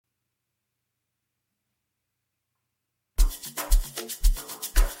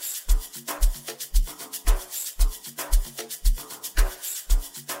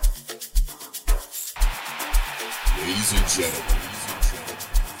Ladies and gentlemen,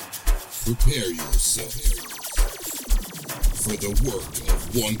 prepare yourself for the work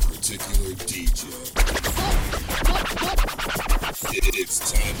of one particular DJ. It's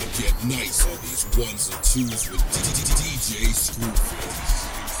time to get nice on these ones and twos with DJ Screwface.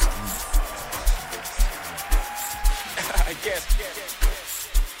 I guess.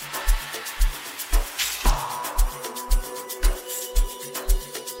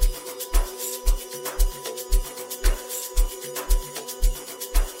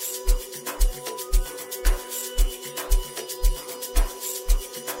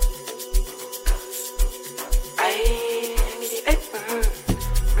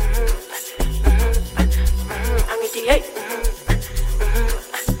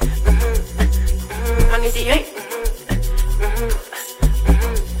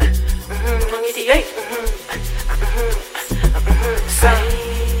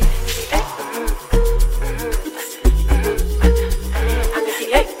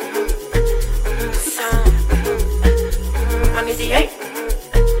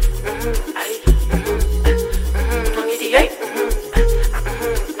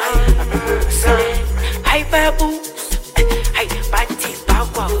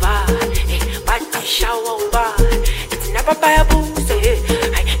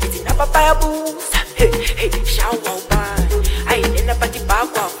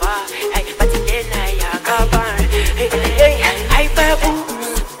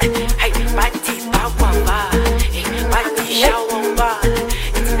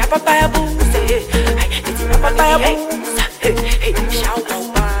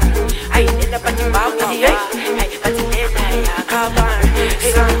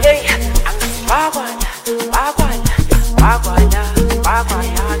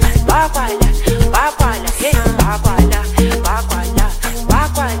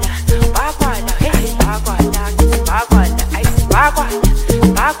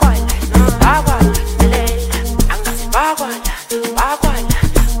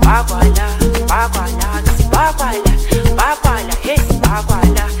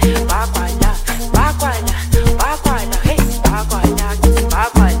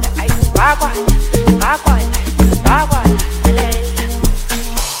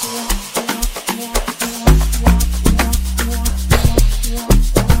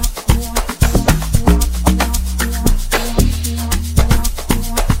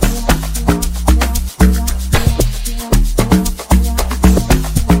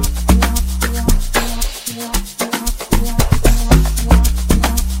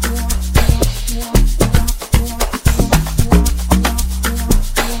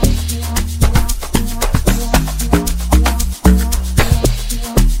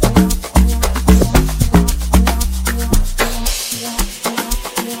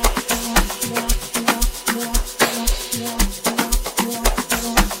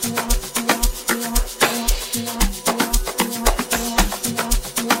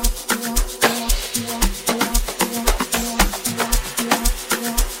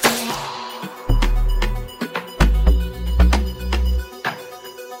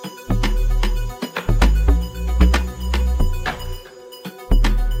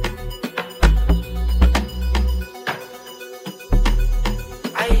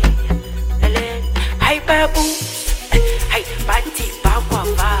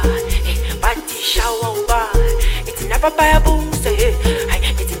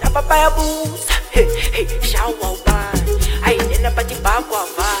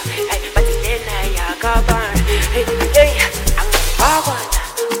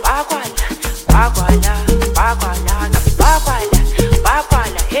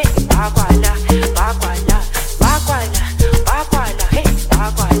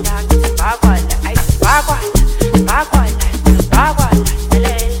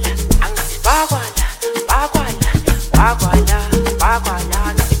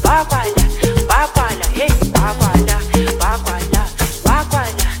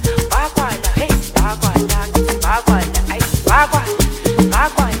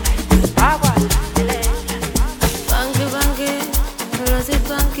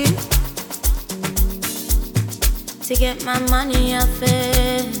 To get my money off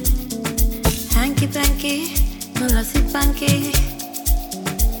it. Hanky panky, molasses panky.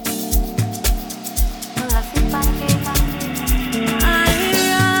 Molasses panky. I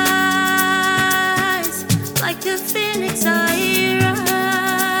rise like a phoenix. I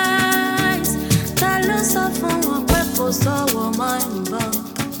rise. Ta ló sọ fún wọn pé kò sówó mọ́ ń bọ̀.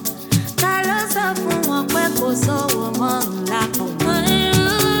 Ta ló sọ fún wọn pé kò sówó mọ́ ń lápò.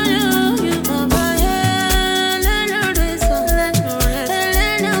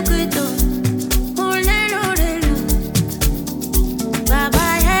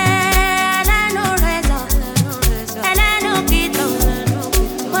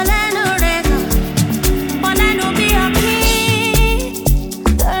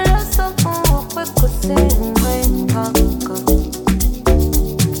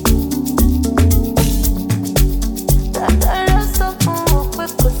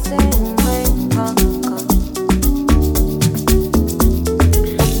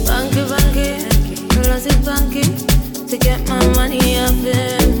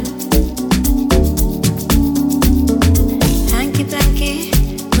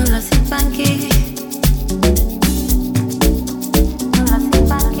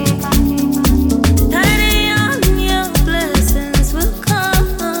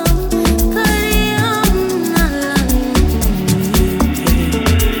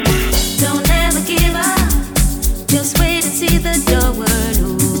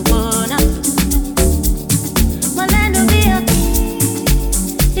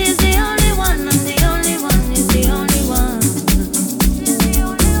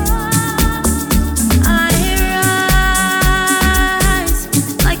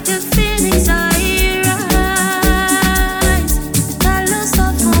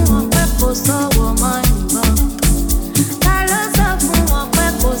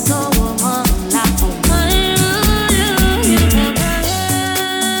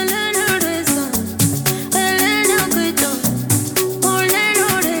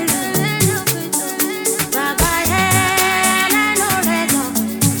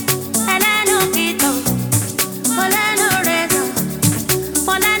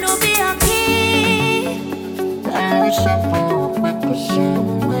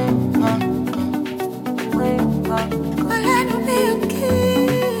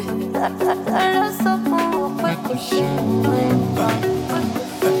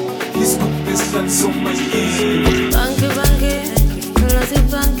 He's got this done so much easier. Banky, lots of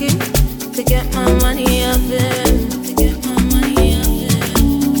banky, to get my money up there.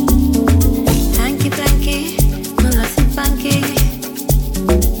 Hanky, lots of banky.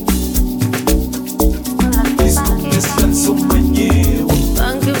 He's got this done so much easier.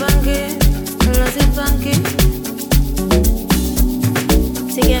 Banky, lots of banky,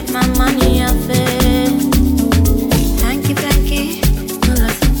 to get my money up there. Hanky,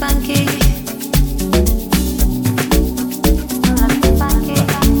 lots of banky.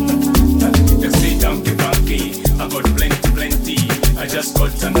 Just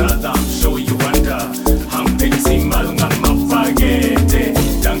got another, I'm sure you wonder. I'm plenty, malunga mapagete.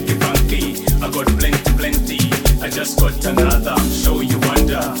 Donkey funky, I got plenty. I just got another, I'm sure you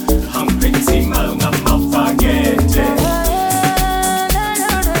wonder. I'm plenty, malunga mapagete.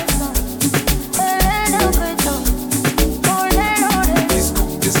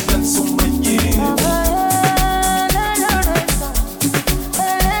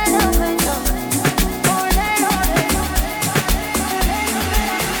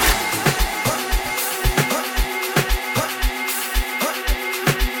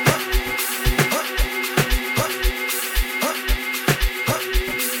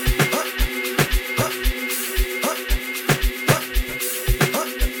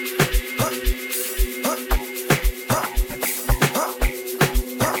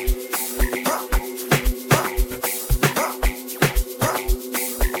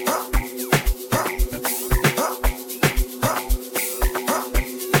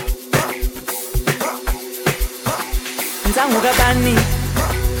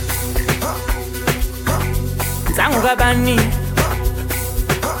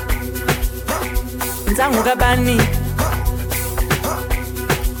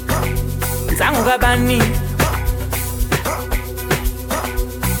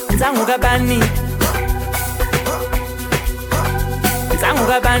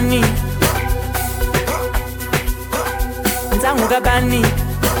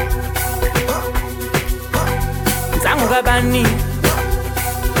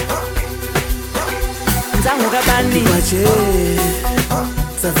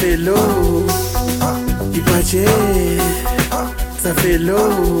 Ça fait l'eau, Pipache, ça fait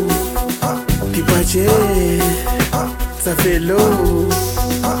l'eau, Pipache, ça fait l'eau,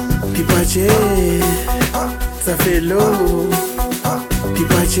 Pipache, ça fait l'eau,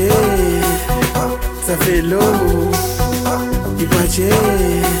 Pipache, ça fait l'eau, Pipache,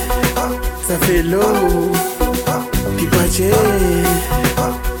 ça fait l'eau, Pipache,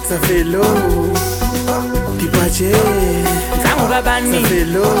 ça fait l'eau, Pipache. Ça fait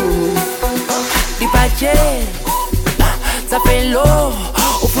l'eau, Pipache, ça fait l'eau.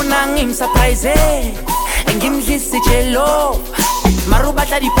 Ufuna ngimsurprise, ngimdlise jello.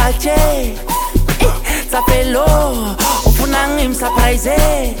 Marubata dipache, ça fait l'eau. Ufuna ngimsurprise,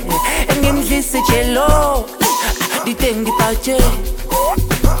 ngimdlise jello. Diteng dipache,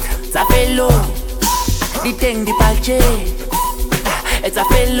 ça fait l'eau. Diteng dipache, ça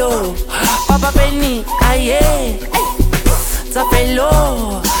fait l'eau. Papa Penny, aye. Ça fait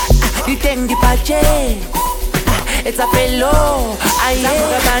l'eau, du ting di pache. Et ça fait l'eau, aïe.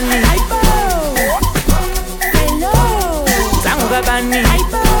 Zangugabani, hello. Zangugabani,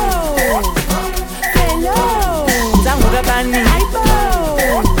 hello. Zangugabani,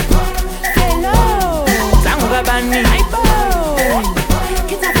 hello. Zangugabani,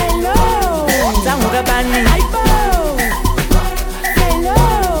 kita hello. Zangugabani, hello.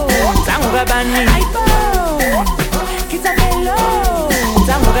 Zangugabani.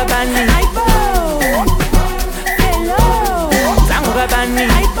 Zangugabani, hello. Zangugabani,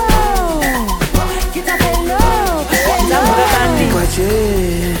 kita hello. Zangugabani, Pipache,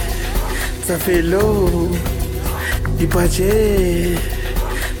 ça fait l'eau, Pipache,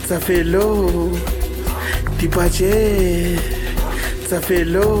 ça fait l'eau, Pipache, ça fait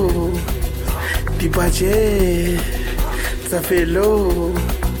l'eau, Pipache, ça fait l'eau,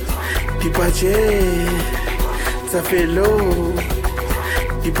 Pipache, ça fait l'eau.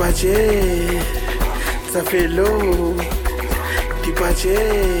 Pipache, ça fait l'eau. Pipache,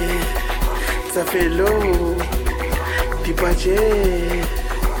 ça fait l'eau. Pipache,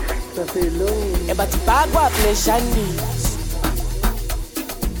 ça fait l'eau. Eba tipagwa pleshani.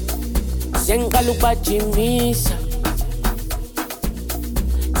 Sengaluba jimisa.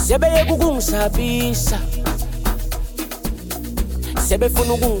 Sebe yekungisabisa. Sebe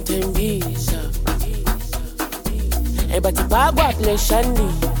funa ukungithembisa. Ebati bagwa pleshandi.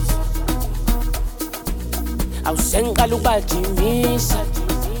 Awusengaluba jimisa.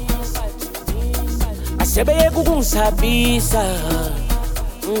 sebeyeka ukungisabisa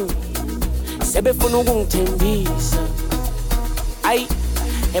sebefuna ukungithembisa ayi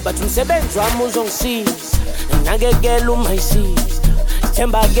ebathi umsebenzi wami uzongisiza ngakekela uma isiza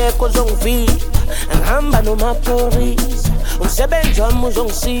sithemba akekho ozongivika ngihamba nomaphorisa umsebenzi wami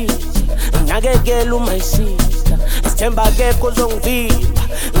uzongisiza ngakekela uma isiza sithemba akekho ozongivika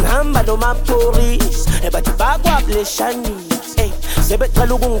ngihamba nomaphorisa ebathi bakwableshanisa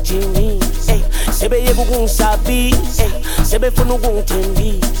sebeqala ukungijinisa sebeyeka ukungisabisa sebefuna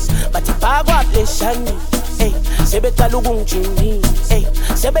ukungithembisa bathi bakwableshanisa sebeqala ukungijinisa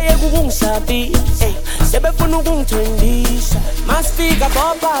sebeyeka ukungisabisa sebefuna ukungithembisa masifika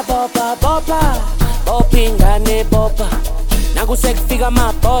bopa bopa bopa bopa ingane bopa nakusekufika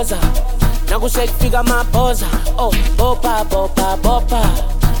amabhoza nakusekufika amabhoza oh bopa bopa bopa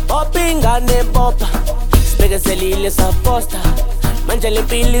bopa ingane bopa sibekezelile safosta manje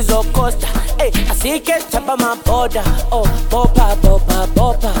lempilo izokhosta asike sithapha amabhoda oh bopa bopa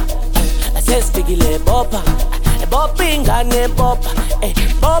bopa asesifikile bopa bopa ingane bopa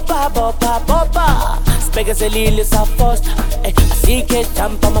bopa bopa bopa sibekezelile safosta asike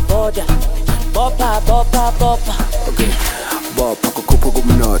sithapha amabhoda bopa bopa bopa okay bopa kukhupha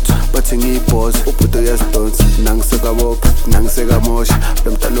kumnotho bathi ngiyibhoza ubhudo uyazidonsa nangiseka bopa nangiseka mosha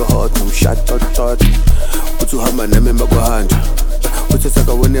lomntana hot nomshado tot uthi uhamba nami emakwahanja uthi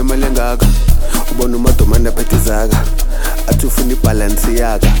sakawona imali engaka ubona umadomana aphethe zaka athi ufuna ibalance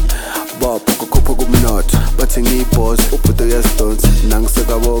yaka bopa kukhupha kumnotho bathi ngiyibhoza ubhudo uyazidonsa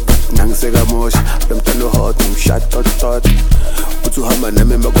nangiseka bopa nangiseka mosha lomntana hot nomshado tot uthi uhamba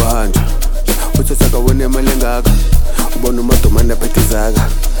nami emakwahanja uthi sakawona imali engaka ubona umadomana aphethe zaka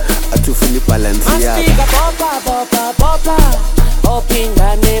athi ufuna ibalance yaka masifika bopa bopa bopa bopa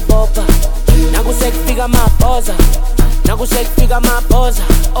ingane bopa nakusekufika amabhoza nakusekufika amabhoza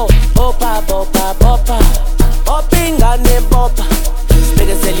oh bopa bopa bopa bopa ingane bopa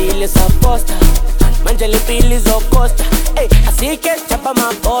sibekezelile safosta manje lempilo izokhosta asike sithapha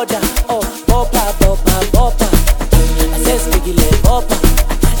amabhoda oh bopa bopa bopa asesifikile bopa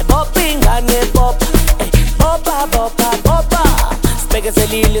bopa ingane bopa bopa bopa bopa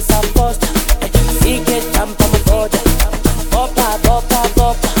sibekezelile safosta asike sithapha amabhoda bopa bopa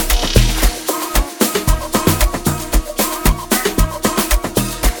bopa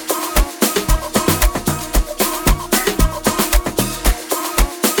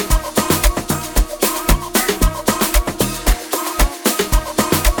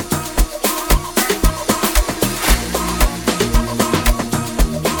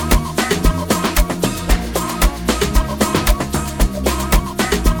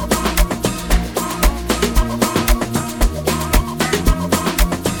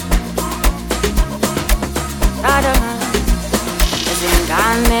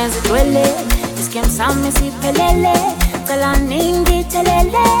Sami siphelele cela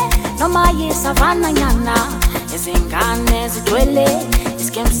ningithelele noma yisavana nyana izingane zigcwele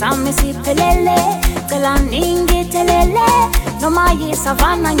iskem sami siphelele cela ningithelele noma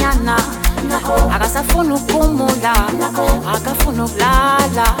yisavana nyana akasafuna ukumula akafuna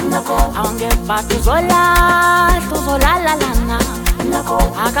ukulala awungebhati uzolala lana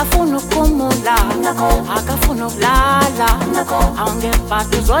akafuna ukumula akafuna ukulala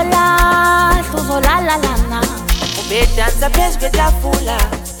awungebhati uzolala lana ubedansa phezu kwetafula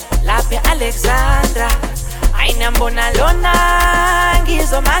lapha e-Alexandra ayinambona lona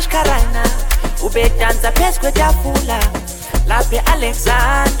ngizomashkarana ubedansa phezu kwetafula lapha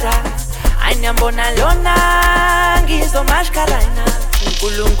e-Alexandra ayinambona lona ngizomashkarana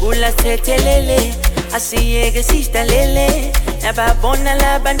uNkulunkulu asithethelele asiyeke sidalele nababona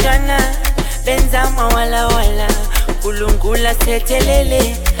labantwana benza mawala wala uNkulunkulu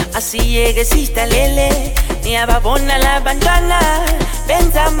asithethelele asiyeke sidalele niyababona labantwana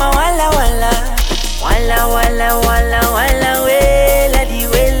benza mawala wala wala wala wala wala wela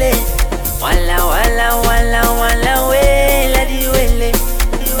diwele wala wala wala wala wela diwele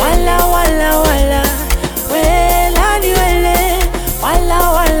wala wala wala wela diwele wala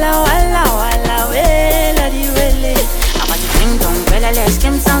wala wala wala wela diwele abati ding dong pelele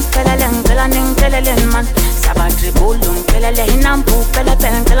skim sounds pelele pelele pelele man sabatri bolum pelele hinampu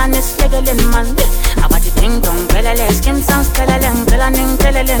pelele pelele slegele man abati ding dong pelele skim sounds pelele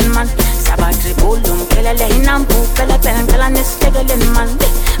pelele man sabatri bolum pelele hinampu pelele pelele slegele man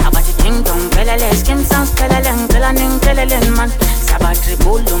abati ding dong pelele skim sounds pelele pelele man sabatri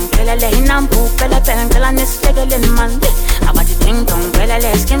bolum pelele hinampu pelele pelele slegele man abati ding dong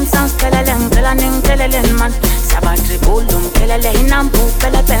pelele skim sounds pelele pelele man sabatri bolum pelele hinampu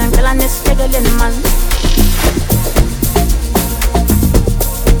pelele pelele slegele man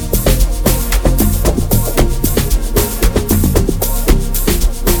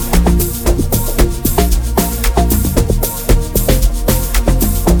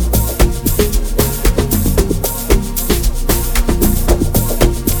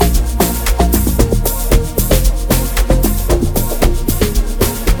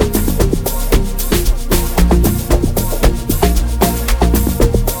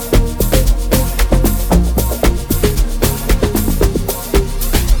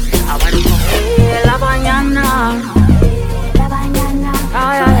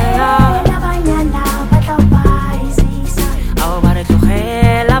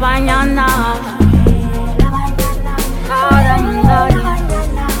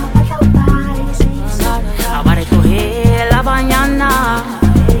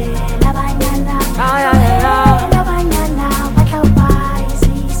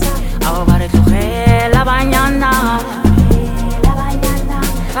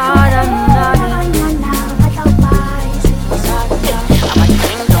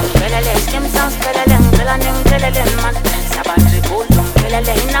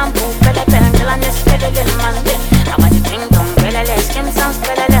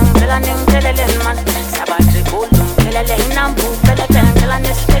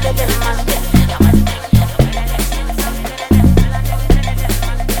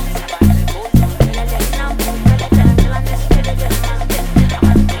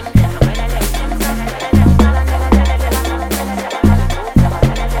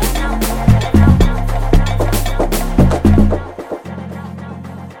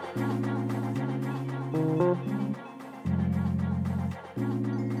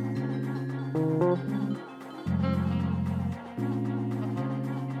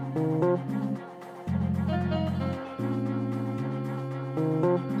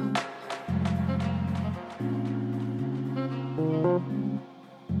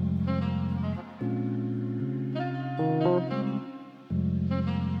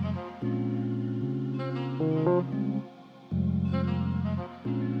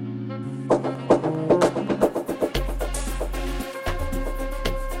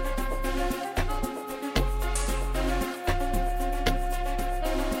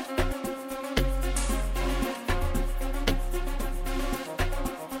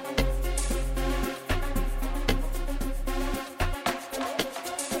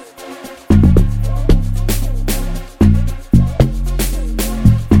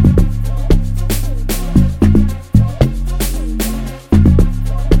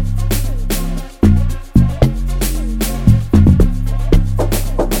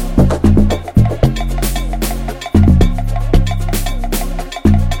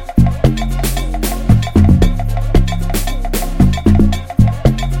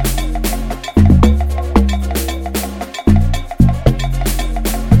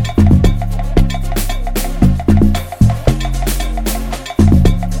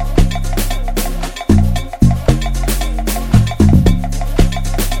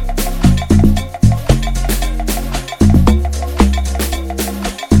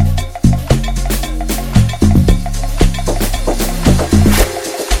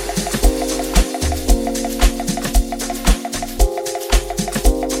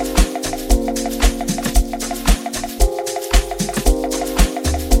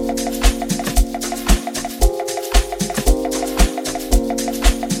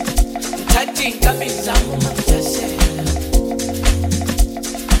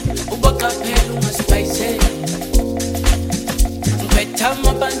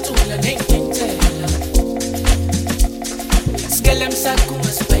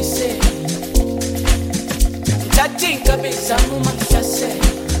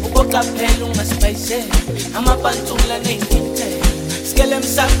Kapel ungaspice amapantula nenginte skele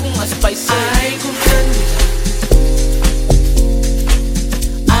msakho ungaspice ay kumnandi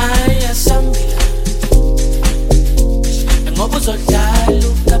ay asambila ngoba uzodlala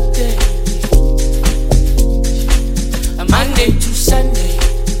ukapteni Monday to Sunday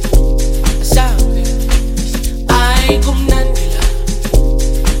asambe ay kumnandi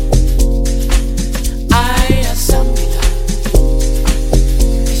ay asambila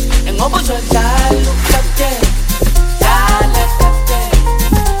ngoba uzodlala ukapteni dala kapteni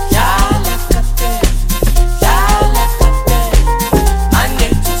dala kapteni dala kapteni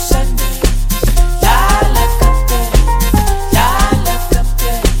Monday to Sunday dala kapteni dala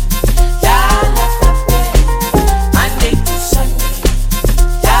kapteni dala kapteni Monday to Sunday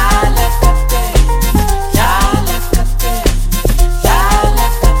dala kapteni dala kapteni dala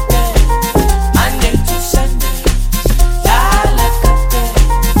kapteni Monday to Sunday dala kapteni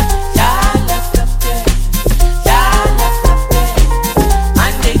dala kapteni dala kapteni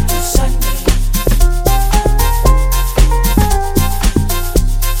Monday to Sunday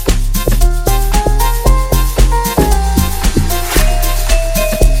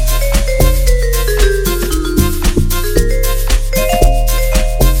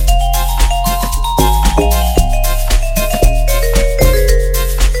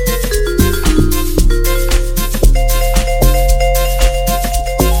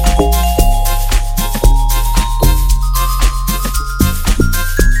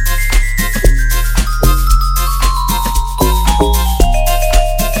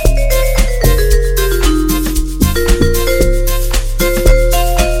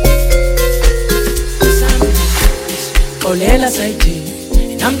Olela saiti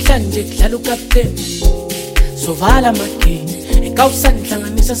namhlanje kudlala ukapteni sovala magini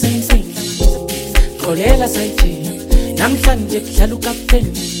ekawusanhlanganisa sensini Olela saiti namhlanje kudlala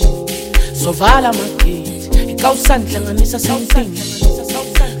ukapteni sovala magini ekawusanhlanganisa sensini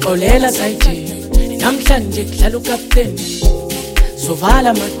Olela saiti namhlanje kudlala ukapteni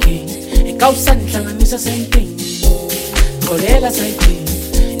sovala magini ekawusanhlanganisa sensini Olela saiti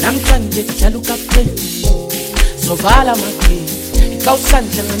namhlanje kudlala ukapteni sovala magini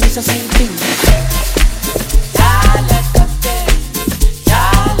ekawusanhlanganisa sensini dala kapteni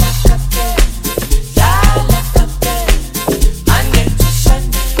dala kapteni dala kapteni Monday to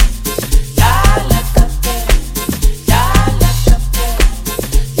Sunday dala kapteni dala kapteni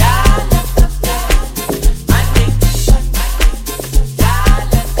dala kapteni Monday to Sunday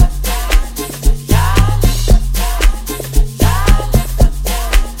dala kapteni dala kapteni dala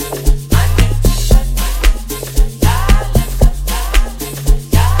kapteni Monday to Sunday dala kapteni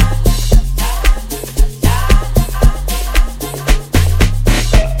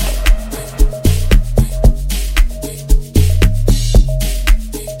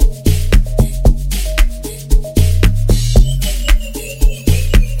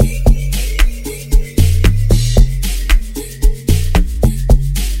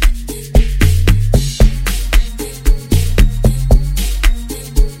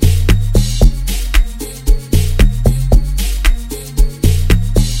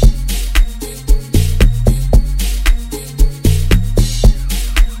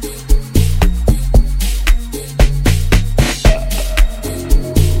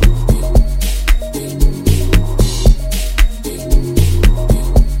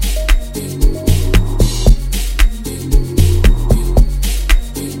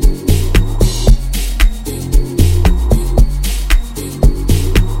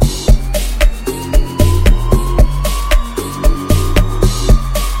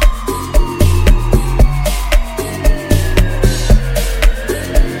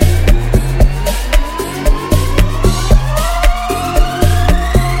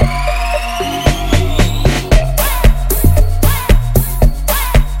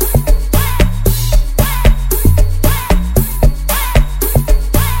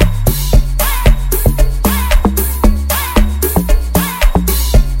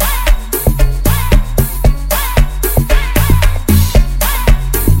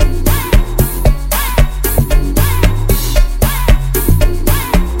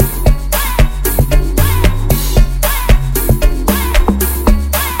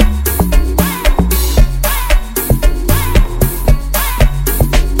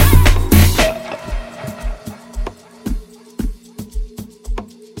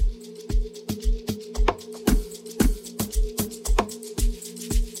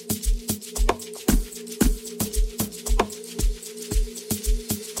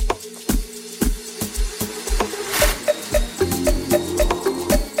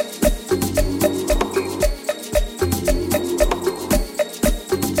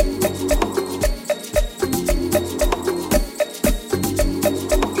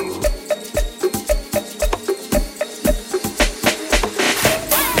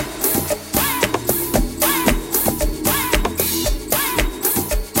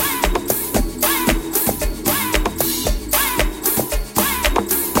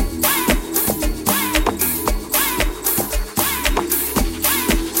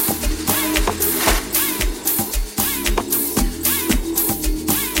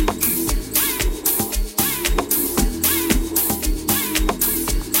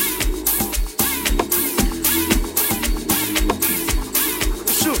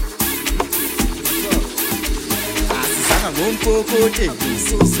ngomkokoteni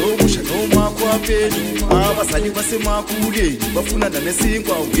somusha noma kwapheli abazali basemakuleni bafuna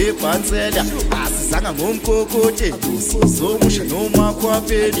nesinkwa ngebhansela asizanga ngomkokoteni somusha noma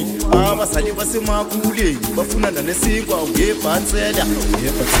kwapheli abazali basemakuleni bafuna nesinkwa ngebhansela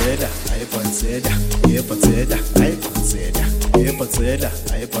yebhansela ayibhansela yebhansela ayibhansela yebhansela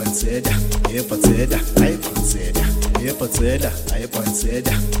ayibhansela yebhansela ayibhansela yebhansela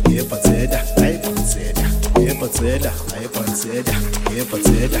ayibhansela yebhansela ayibhansela yebhansela ayibhansela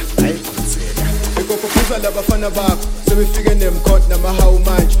yebhansela ayibhansela Ekophuza labafana bakho sebefike nemkhot namahawu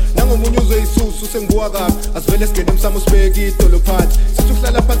manje nangomunye uzoyisusu senguwa kabi asivele singene emsamo sibeke idolo phansi sithi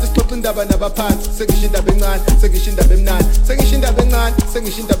uhlala phansi sixoxa indaba nabaphansi sengisho indaba encane sengisho indaba emnandi sengisho indaba encane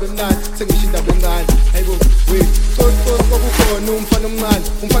sengisho indaba emnandi sengisho indaba encane hayibo wait kokukhona umfana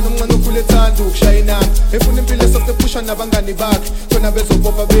omncane okhule ethanda ukushaya inamba efuna impilo esosephusha nabangani bakhe khona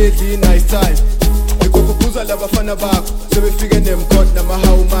bezobopha bedli nice time Ekophuza labafana bakho sebefike nemkhot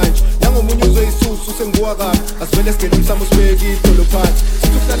namahawu manje nangomunye uzoyisusu senguwa kabi asivele singene emsamo sibeke idolo phansi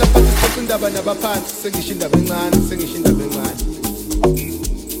sithi uhlala phansi sixoxa indaba nabaphansi sengisho indaba encane sengisho indaba encane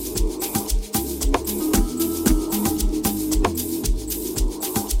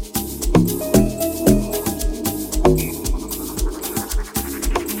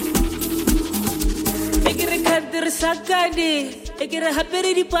Sakadi, ekere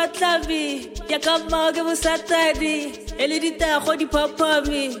hapere di patlavi, ya kama ke busatadi, ele di tago di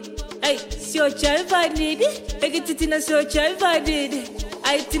papami. Ay, sio chai vanidi, ekititina sio chai vanidi.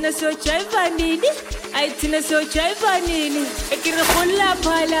 Ay, tina sio chai vanidi, ay tina sio chai vanidi. Ekere khula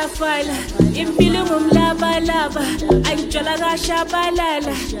phala phala, impilo mumlaba laba, ay chola gasha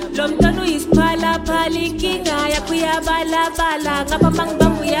balala. Lomtano isphala phali kinga ya kuyabala bala, ngapa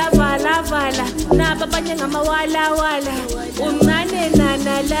mangbamu ya vala vala. Naba banye ngamawala wala umncane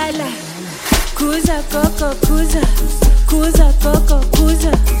nanalala kuza koko kuza kuza koko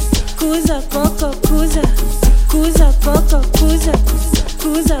kuza kuza koko kuza kuza koko kuza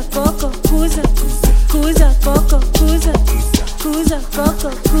kuza koko kuza kuza koko kuza kuza koko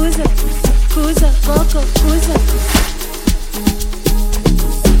kuza kuza koko kuza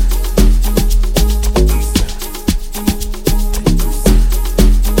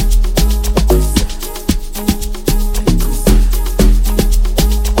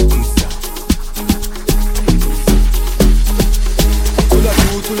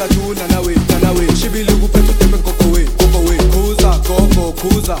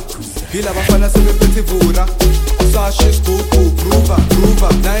Hila bafana sebephethe ivura Sashe sigugu gruva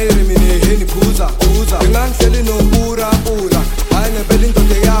Nairi mine heni phuza Ngingangihleli nopura Hayi ngempela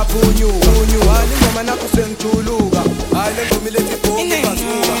indoda yaphunyu Hayi ingoma nakho sengijuluka Hayi le ngoma ilethi ibhombe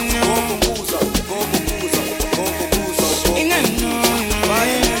bazuka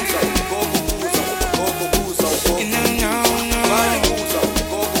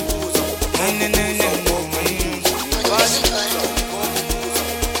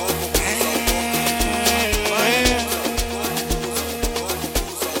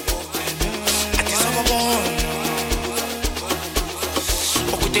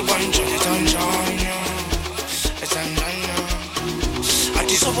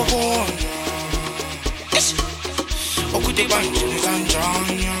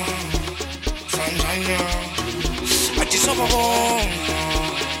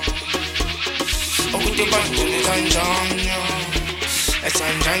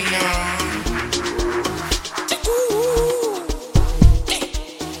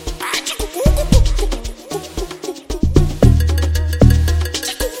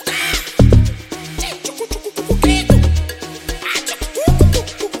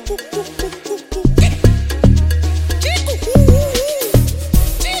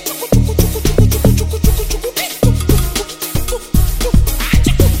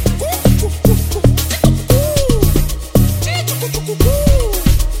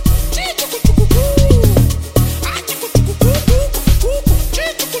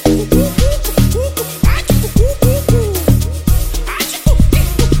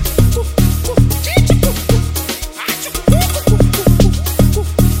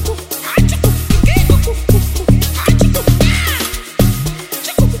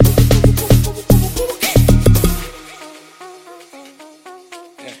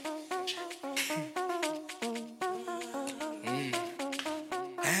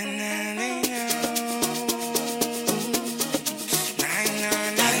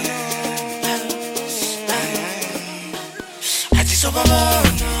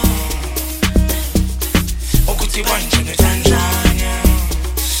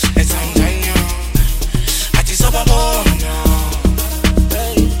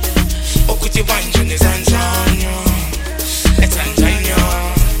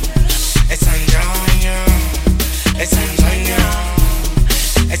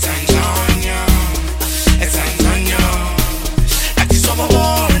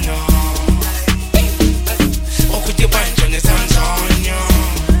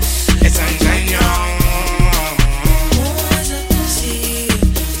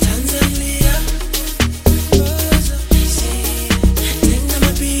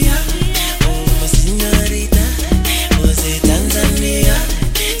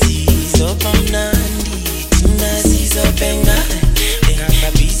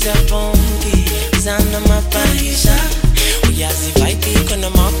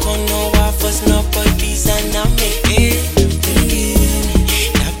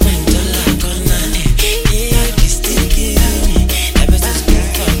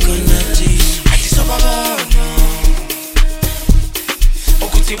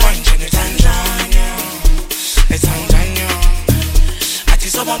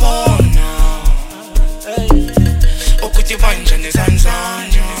uzobabona ukuthi banje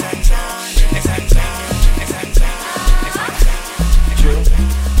nezanzanyo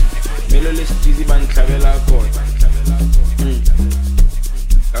melo lesidizi bandihlabela khona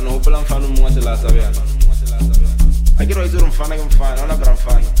kanopela mfana umungathi la sabeyana akiro izuru mfana ke mfana ona bra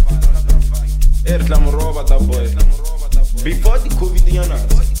mfana reclamo roba ta boy before the covid yana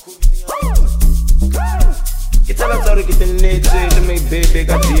itala tsaro ke tenetse le me bebe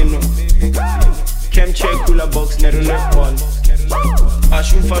ka dino cam check kula box nero le on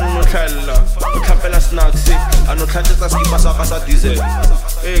ashu mfana no tlhalla o tlhapela snacks ano tlhatsetsa skipa sa ka sa diesel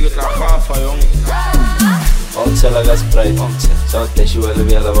ke tla gafa yong Omtela ka Sprite so teshi wele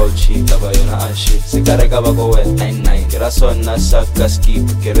bjala ba uchita ba yona ashi Sikare ka ba ko wet 99 Kira sona saka skip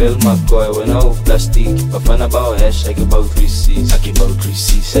Kirel makoe wena u plastic Bafana ba o hashtag ba u 3Cs Aki ba u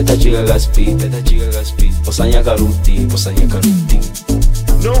 3Cs Seta chiga ka speed Posanya ka ruti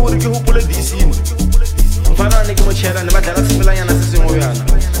No uri ke hupule disini Mfana ne ke mochera ne batla tsibela yana se sengwe yana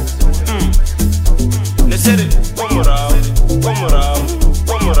Ne sere komorao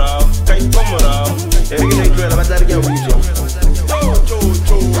kai komorao Erigine ikwela batla ke ujo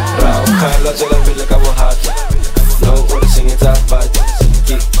Rao kala zola vile ka bohati No uri singita bad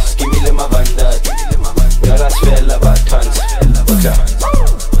Skimile mavandati Yara sfela batans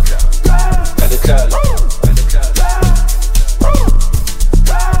Kale kala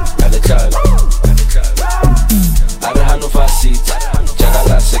Arahano fasita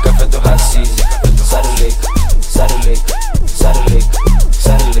Jagala seka feto hasita Saturday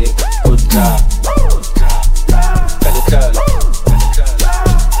Uta Kale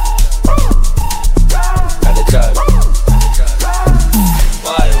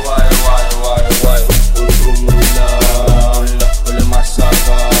Why Ulumula Ule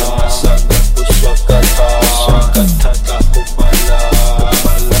masaka Ushwakata Kupala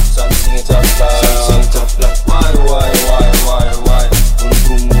Something it's a flag Why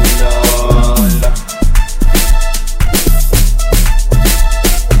Ulumula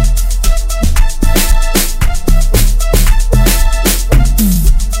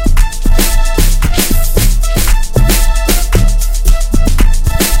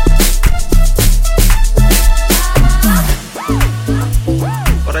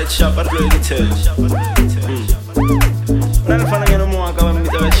Chapa lo ditelo Nana fana ngena mo aka ba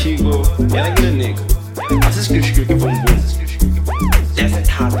mita ba chigo yana ke neka asiskrishke ke bombom That's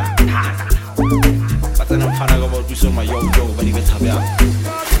thata Batana fana go ba tuso ma yo ba di bethabya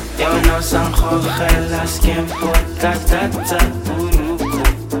Yo no san khogela skem pota tata uruko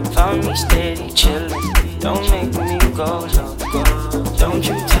Found me steady chillin' Don't make me go low Don't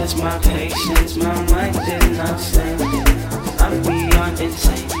you test my patience My mind is not sane I'm beyond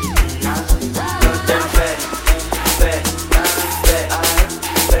insane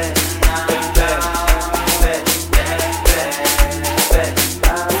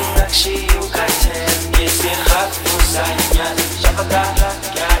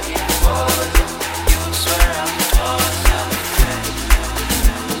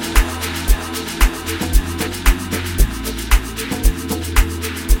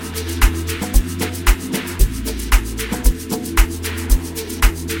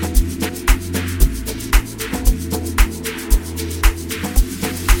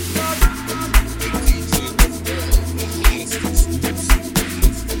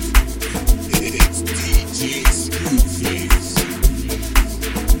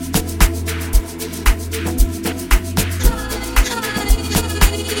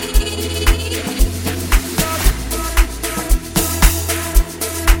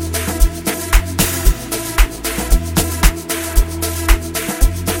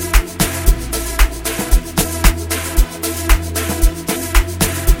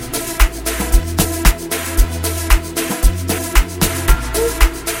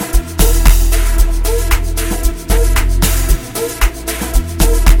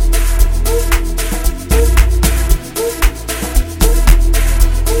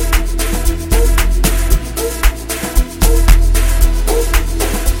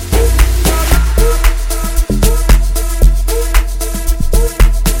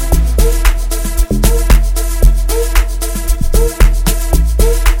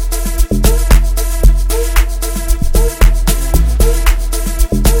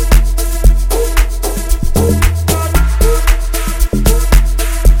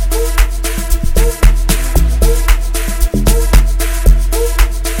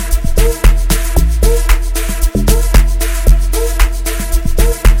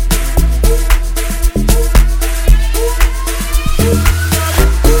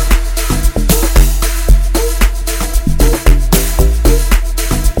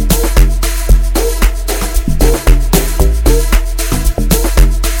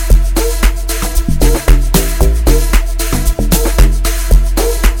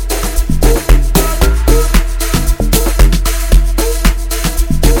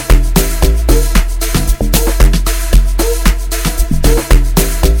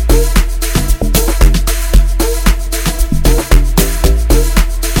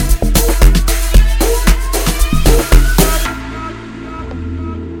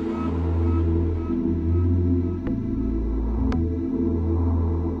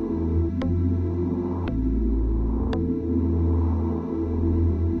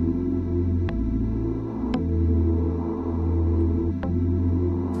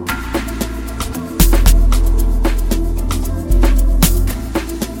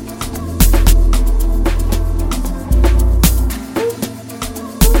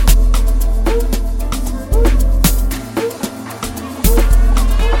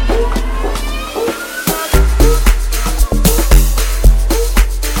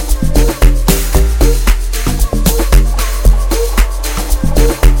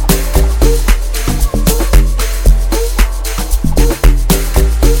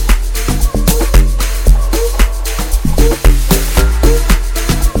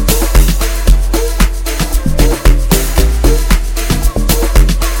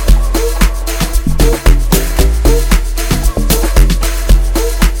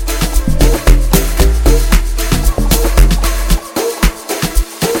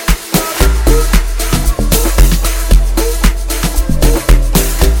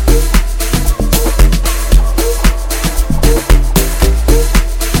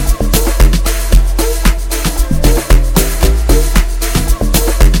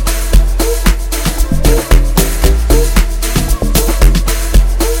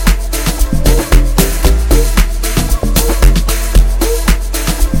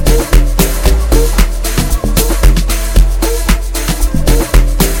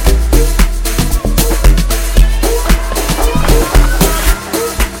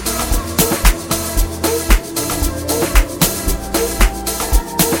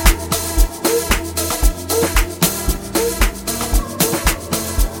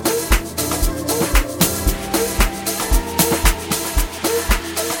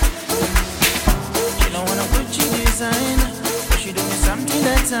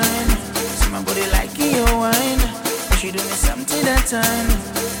something that time. See my body like your wine, but she do me something that time.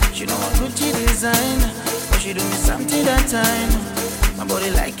 She know I'm Gucci design, but she do me something that time. My body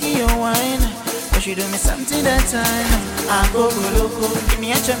like your wine, but she do me something that time. I go loco, give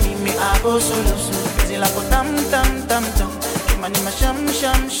me a me I go solo. Busy like a tam tam tam tam. Money ma sham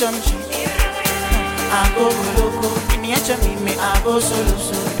sham sham sham. I go loco, give me a me I go solo.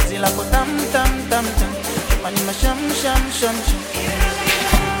 Busy like a tam tam tam tam. Money ma sham sham sham sham.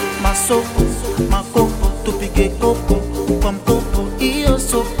 Ma sopo, ma copo, tu pique copo, pam copo, io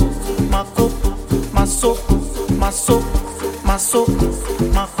sopo. Ma copo, ma sopo, ma sopo, ma sopo,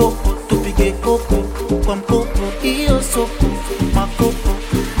 ma copo, tu pique copo, pam copo, io sopo. Ma copo,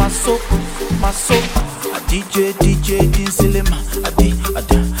 ma sopo, ma sopo. A DJ din silema, a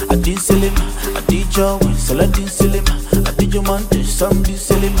din silema, a DJ win, sala din silema, a DJ monte, sam din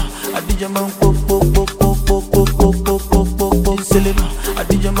silema, a DJ man po silema, a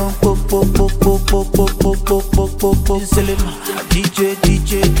DJ man po silema, a DJ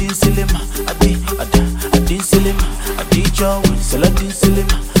din silema, a din silema, a DJ win, sala din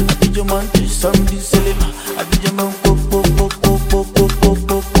silema, a DJ monte, sam din silema, a DJ man po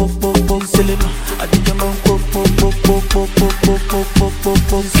silema, a DJ man po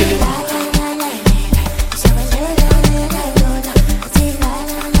silema.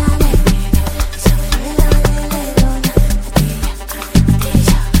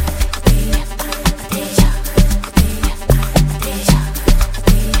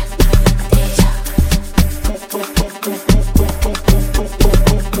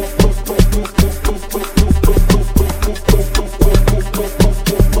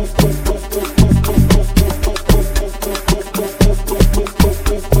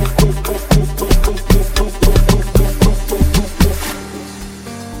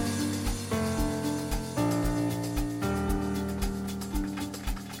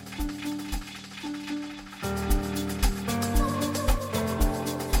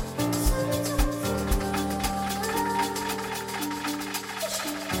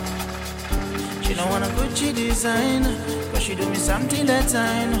 She don't wanna Gucci design, but she do me something that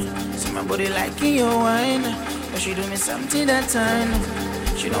time. See my body like your wine, but she do me something that time.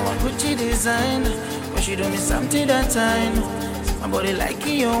 She don't want Gucci design, but she do me something that time. See my body like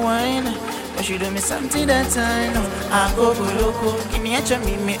your wine, but she do me something that time. I go loco, give me a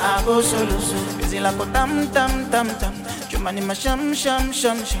me I go solo. Busy like a tam tam tam tam. Money ma sham sham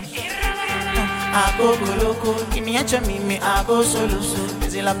sham sham. I go loco, give me a me I go solo.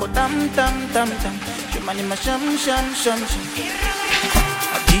 Busy like a tam tam tam tam. Money ma sham sham sham sham.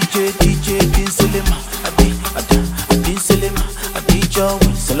 A DJ din silema, a din silema, a DJ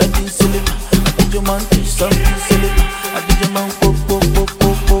win, sala din silema, a DJ man sam din silema, a DJ man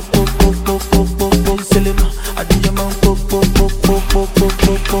silema, a DJ man silema,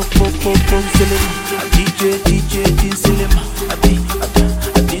 a DJ din silema, a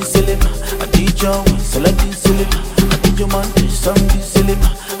din silema, a DJ win, sala din silema, a DJ man sam din silema,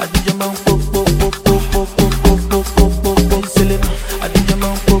 a DJ man silema, a DJ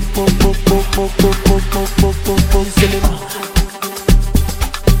man silema.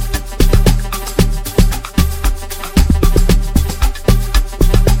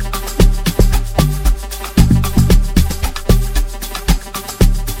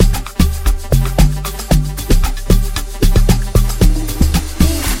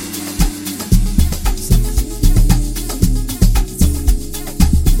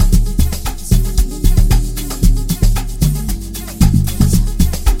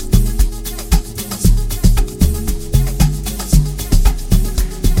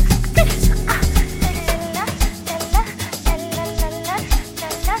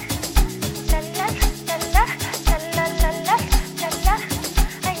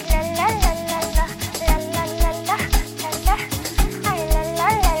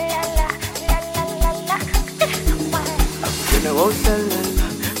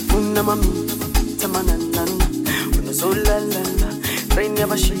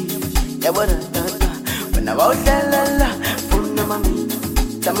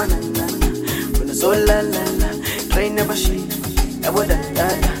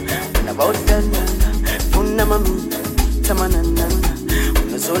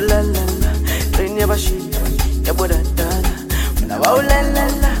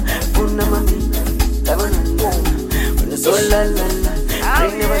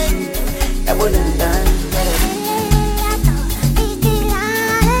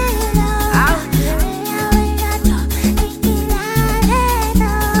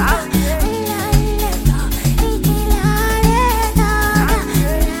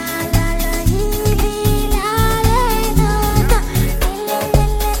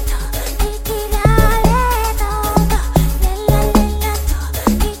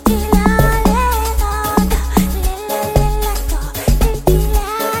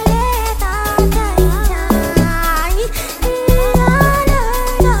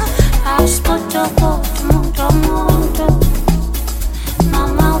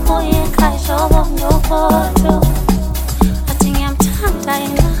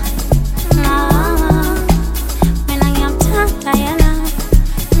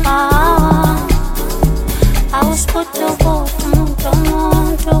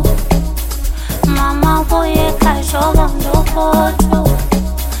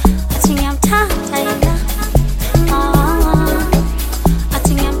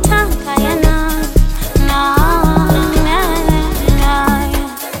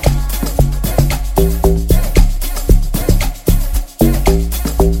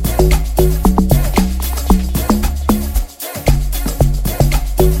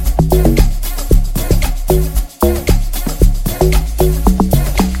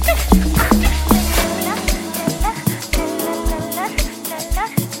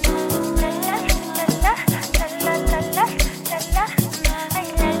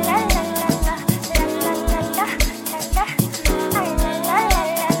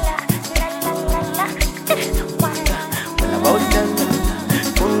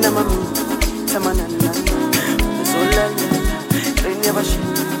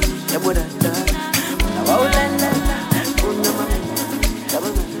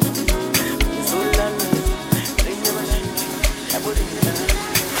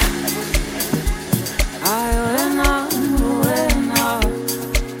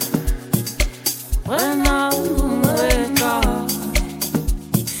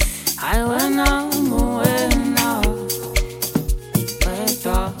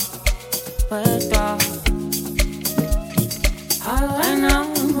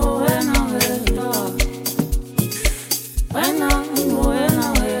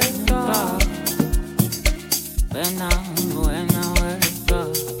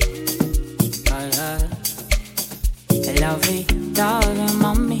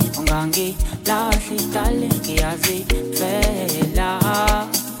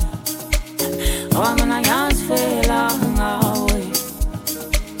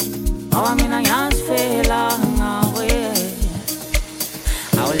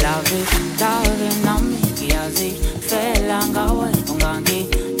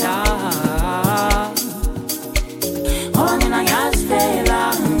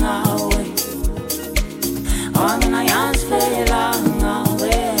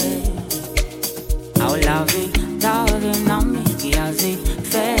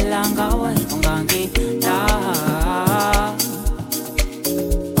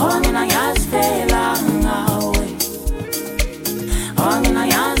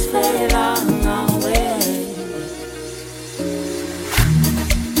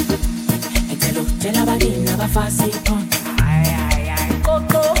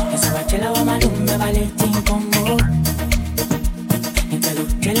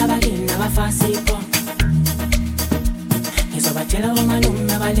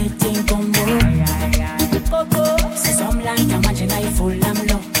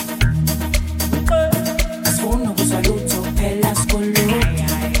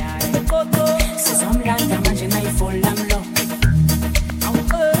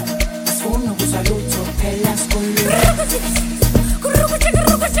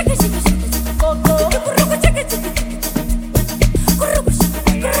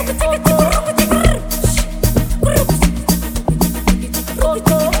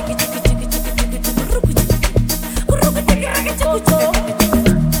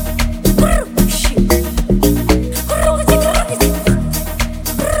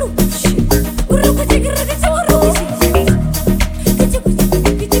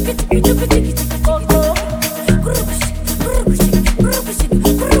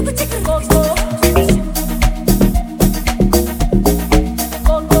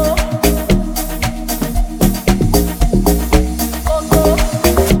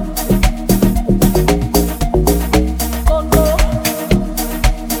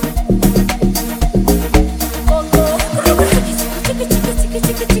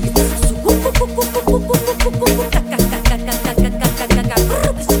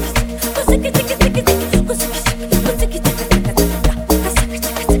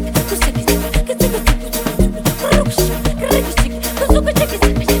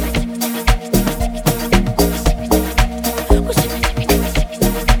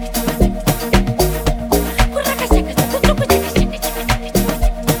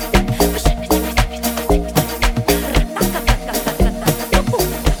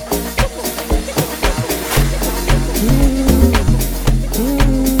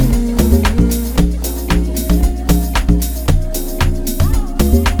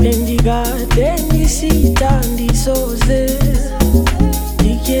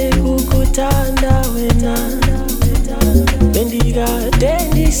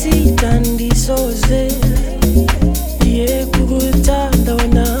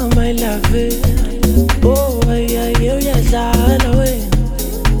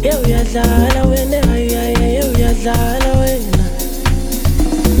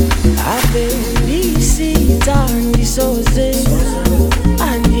 Ave ndisita ndisoze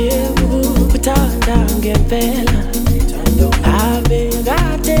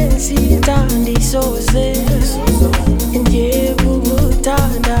sithandi soze nje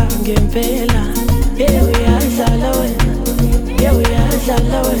ukuthanda ngempela uyadlala wena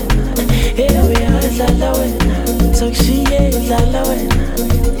uyadlala wena uyadlala wena sokushiye idlala wena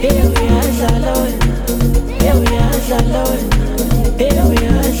uyadlala wena uyadlala wena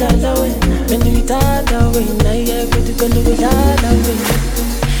uyadlala wena bengikuthanda wena yekuthi kolukudlala wena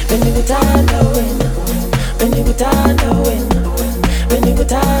bengikuthanda wena bengikuthanda wena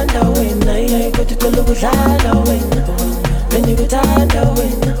bengikuthanda wena yekuthi kolukudlala wena bengikuthanda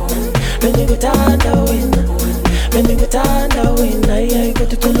wena bengikuthanda wena bengikuthanda wena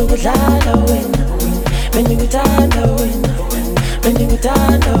yekuthi kolukudlala wena bengikuthanda wena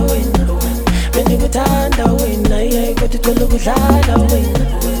bengikuthanda wena bengikuthanda wena yekuthi kolukudlala wena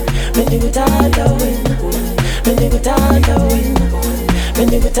bengikuthanda wena bengikuthanda wena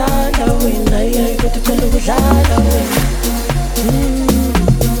bengikuthanda wena yekuthi kolukudlala wena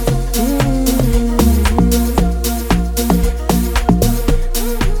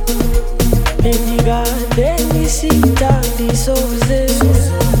Sithandi soze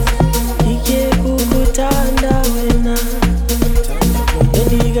ikekukuthanda wena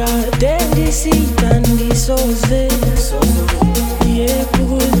Endigade sithandi soze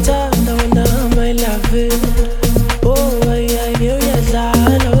ikekukuthanda wena my love Oh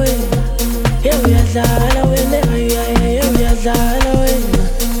uyadlala wena uyadlala wena uyadlala wena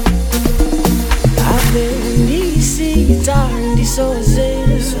Ave ndisithandi soze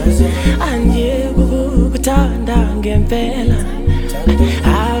Angekukuthanda ngempela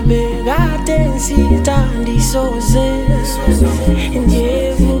abekade sithandi soze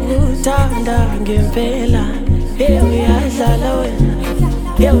nje ukuthanda ngempela uyadlala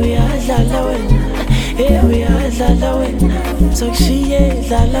wena uyadlala wena uyadlala wena sokushiye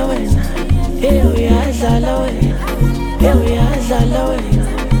idlala wena uyadlala wena uyadlala wena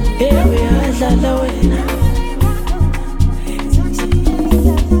uyadlala wena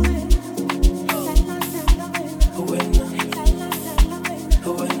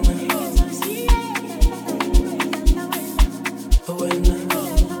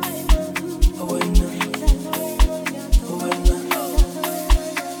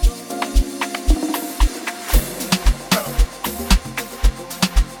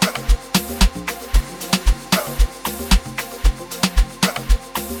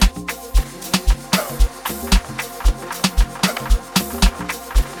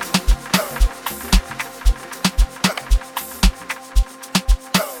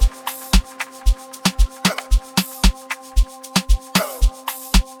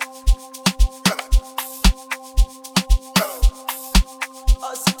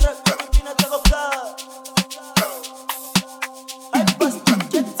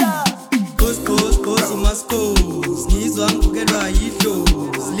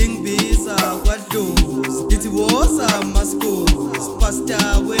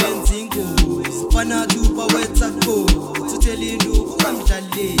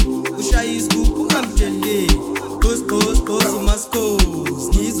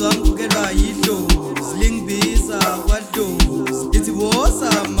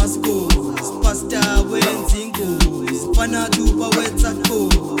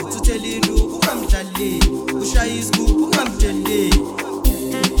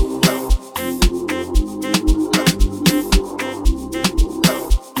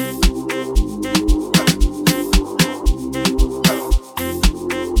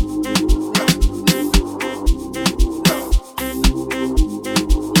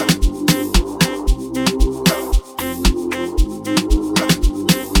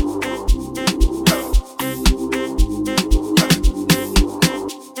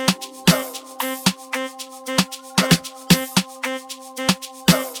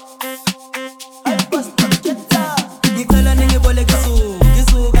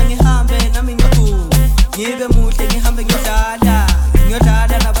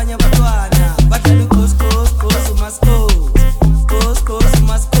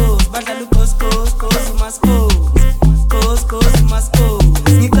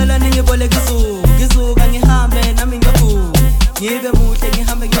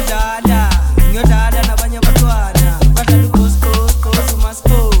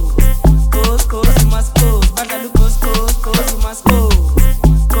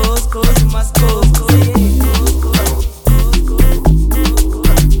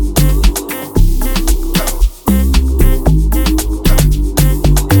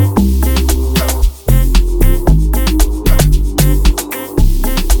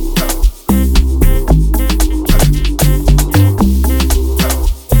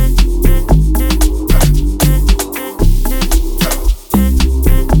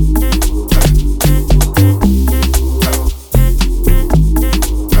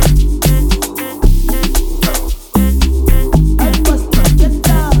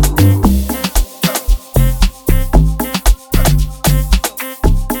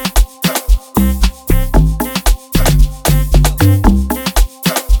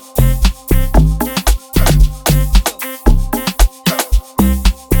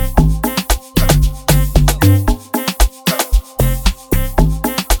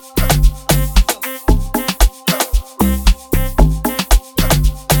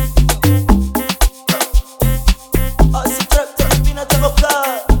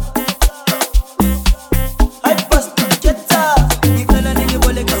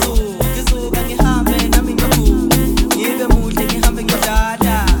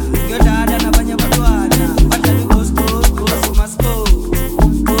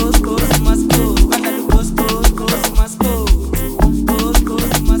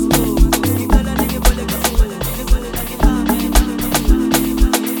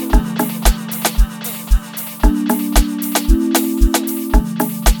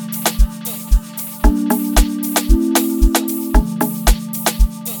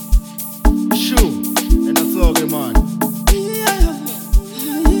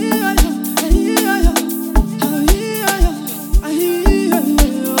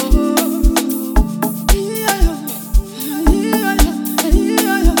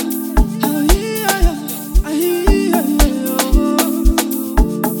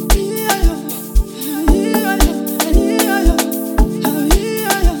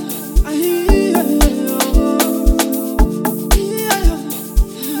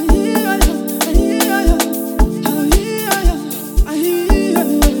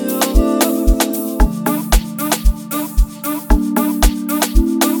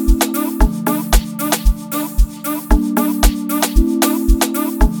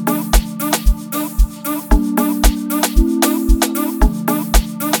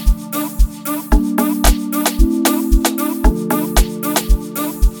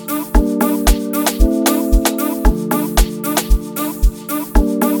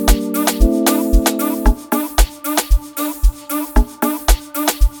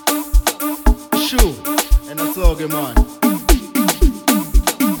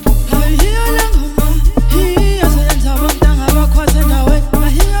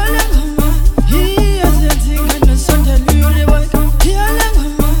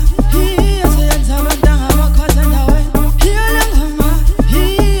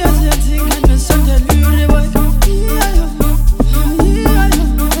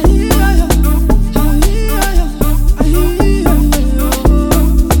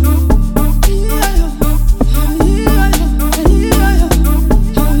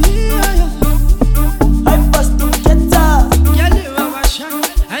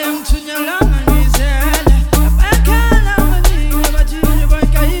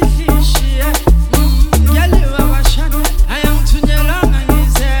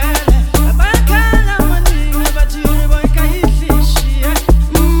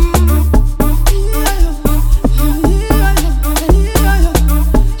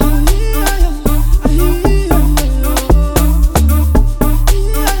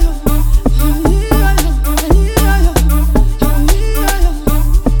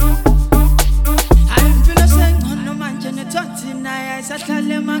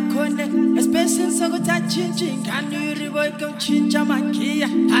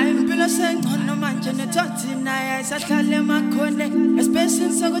sahlale makhone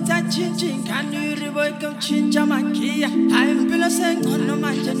especially sokuthi achinje ingane uriboy kumchinja magia hayi impilo sengcono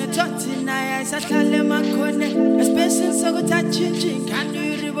manje nethonsi naye sahlale makhone especially sokuthi achinje ingane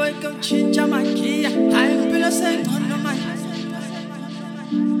uriboy kumchinja magia hayi impilo sengcono manje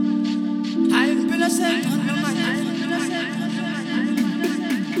hayi impilo sengcono manje.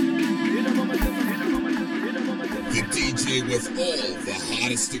 The DJ with all the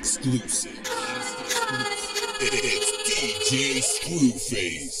hottest exclusive. It's DJ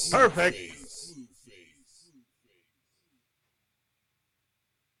Screwface. Perfect.